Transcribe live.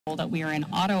that we are in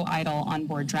auto idle on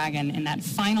board Dragon in that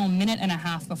final minute and a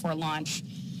half before launch.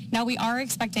 Now, we are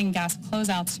expecting gas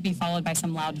closeouts to be followed by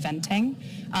some loud venting,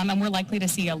 and we're likely to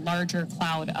see a larger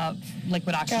cloud of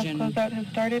liquid oxygen. Gas closeout has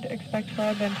started. Expect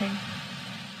loud venting.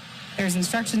 There's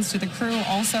instructions to the crew,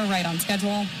 also right on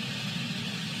schedule.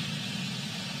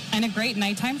 And a great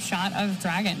nighttime shot of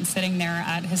Dragon sitting there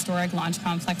at historic Launch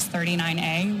Complex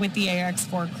 39A with the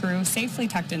AX-4 crew safely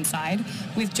tucked inside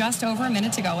with just over a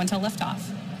minute to go until liftoff.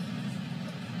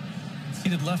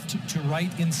 Seated left to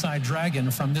right inside Dragon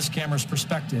from this camera's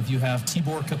perspective. You have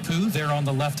Tibor Kapu there on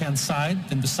the left-hand side.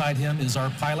 Then beside him is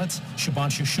our pilot,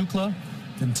 Subhanshu Shukla.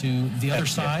 Then to the other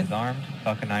side is armed.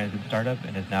 Falcon 9 is in startup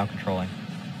and is now controlling.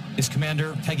 Is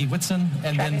Commander Peggy Whitson.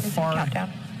 And Dragon then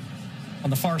on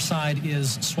the far side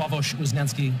is Sławomir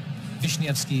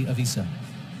Wisniewski of ESA.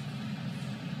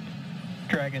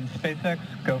 Dragon SpaceX,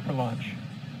 go for launch.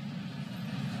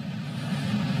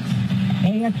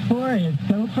 AX-4 is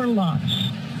go for launch.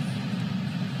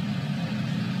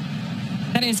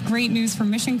 That is great news from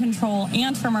Mission Control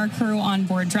and from our crew on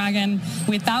board Dragon.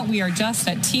 With that, we are just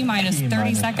at T-minus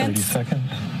 30 seconds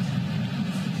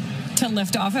to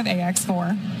lift off of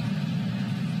AX-4.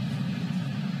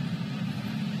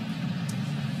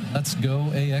 Let's go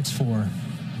AX-4.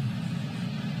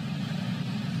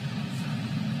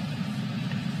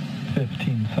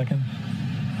 15 seconds.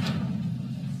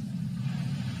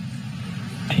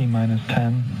 T-minus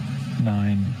 10,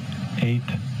 9, 8,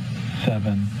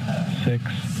 7, 6,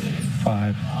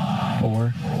 5,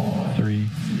 4, 3,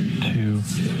 2,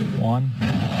 1.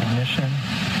 Ignition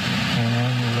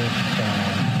and liftoff.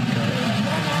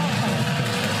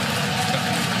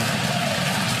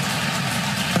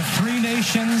 For three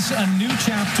nations, a new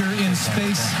chapter in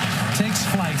space takes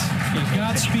flight.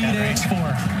 Godspeed,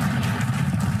 AX-4.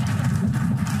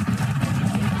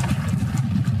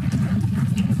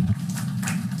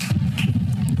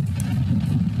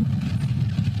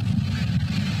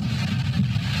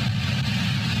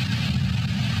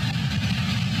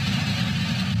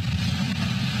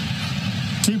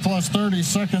 T plus 30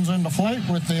 seconds into flight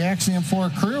with the Axiom 4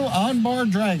 crew on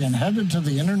board Dragon, headed to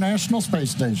the International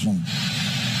Space Station.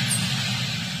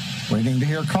 Waiting to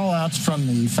hear call-outs from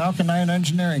the Falcon 9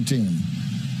 engineering team.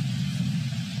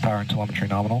 Power and telemetry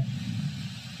nominal.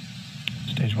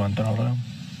 Stage 1 throttle down.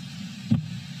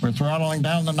 We're throttling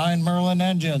down the 9 Merlin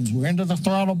engines. We're into the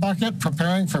throttle bucket,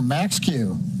 preparing for max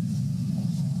Q.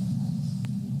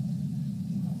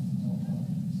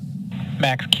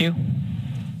 Max Q.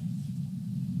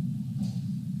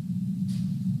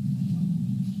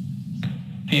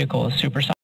 Vehicle is supersonic.